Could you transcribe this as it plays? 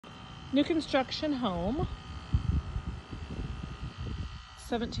New construction home,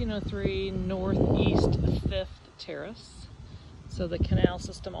 1703 Northeast 5th Terrace. So the canal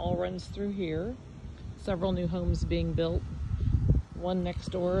system all runs through here. Several new homes being built, one next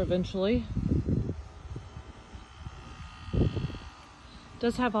door eventually.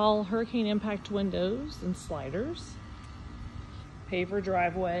 Does have all hurricane impact windows and sliders. Paver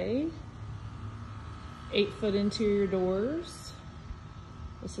driveway, 8-foot interior doors.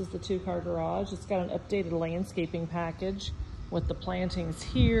 This is the 2-car garage. It's got an updated landscaping package with the plantings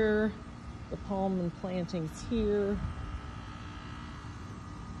here, the palm and plantings here.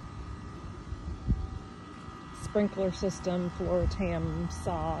 Sprinkler system, Floratam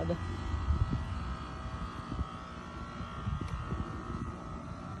sod.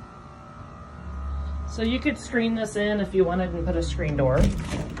 So you could screen this in if you wanted and put a screen door.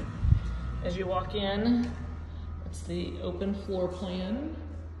 As you walk in, it's the open floor plan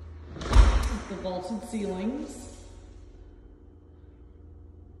with the vaulted ceilings.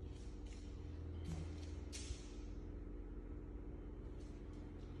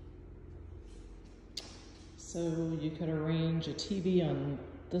 So you could arrange a TV on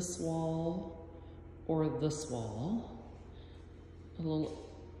this wall or this wall.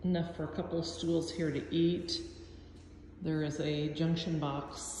 Enough for a couple of stools here to eat. There is a junction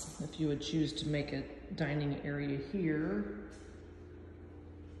box if you would choose to make a dining area here.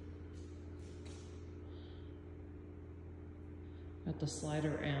 Got the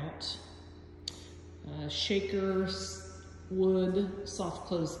slider out. Shakers, wood, soft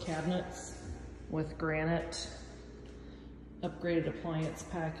close cabinets with granite, upgraded appliance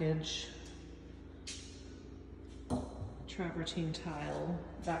package, travertine tile,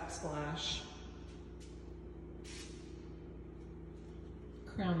 backsplash,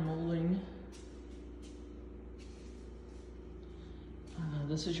 crown molding.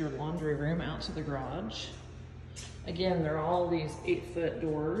 This is your laundry room out to the garage. Again, they're all these 8-foot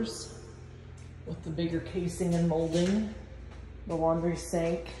doors with the bigger casing and molding. The laundry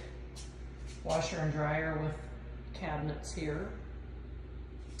sink, washer and dryer with cabinets here.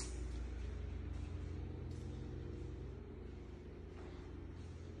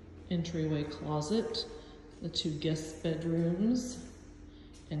 Entryway closet, the 2 guest bedrooms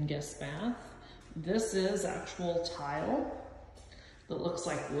and guest bath. This is actual tile that looks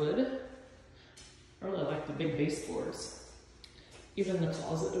like wood. I really like the big baseboards. Even the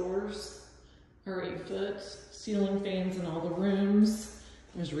closet doors are 8-foot. Ceiling fans in all the rooms.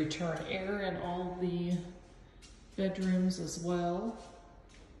 There's return air in all the bedrooms as well.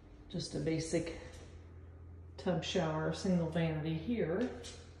 Just a basic tub shower, single vanity here.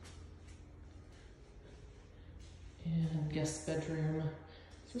 And guest bedroom.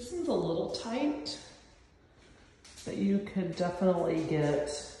 This one's a little tight, but you could definitely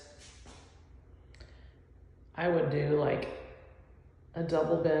get, I would do like a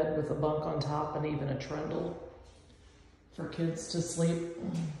double bed with a bunk on top and even a trundle for kids to sleep.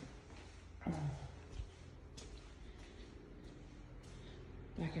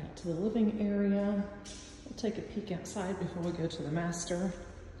 Back out to the living area. We'll take a peek outside before we go to the master.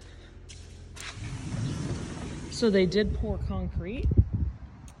 So they did pour concrete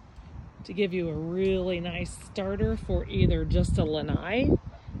to give you a really nice starter for either just a lanai.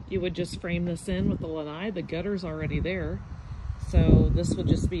 You would just frame this in with the lanai. The gutter's already there. So this would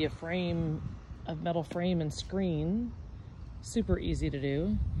just be a frame, a metal frame and screen. Super easy to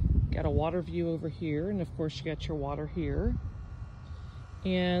do. Got a water view over here, and of course you got your water here.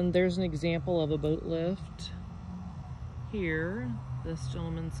 And there's an example of a boat lift here. This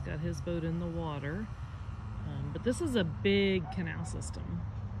gentleman's got his boat in the water. But this is a big canal system.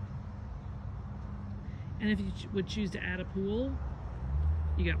 And if you would choose to add a pool,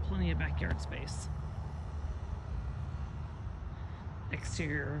 you got plenty of backyard space.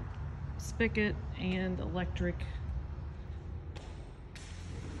 Exterior spigot and electric.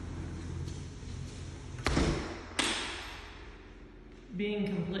 Being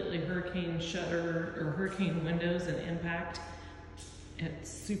completely hurricane shutter or hurricane windows and impact, it's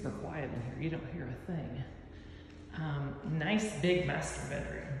super quiet in here. You don't hear a thing. Nice big master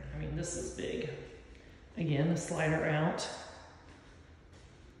bedroom. I mean, this is big. Again, the slider out.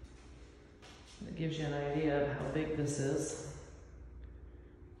 That gives you an idea of how big this is.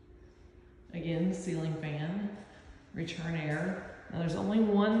 Again, ceiling fan, return air. Now there's only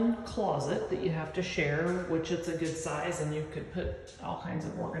one closet that you have to share, which it's a good size, and you could put all kinds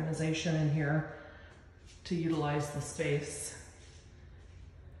of organization in here to utilize the space.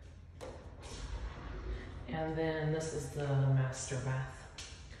 And then this is the master bath.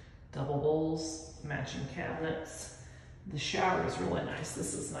 Double bowls, matching cabinets, The shower is really nice.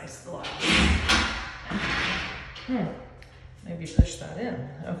 This is nice glass. Maybe push that in.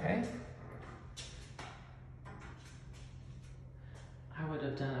 Okay. I would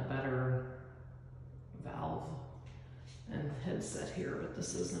have done a better valve and headset here, but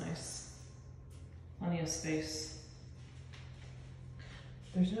this is nice. Plenty of space.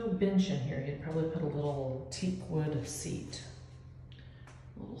 There's no bench in here. You'd probably put a little teak wood seat,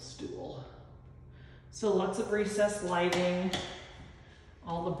 a little stool. So lots of recessed lighting,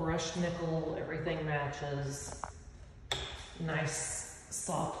 all the brushed nickel, everything matches. Nice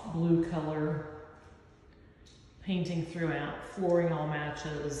soft blue color, painting throughout, flooring all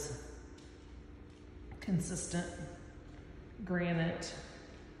matches, consistent granite,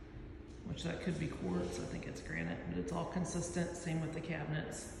 which that could be quartz, I think it's granite, but it's all consistent, same with the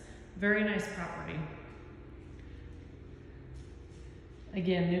cabinets. Very nice property.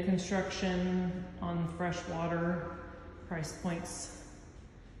 Again, new construction on fresh water, price points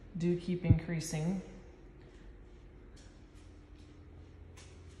do keep increasing.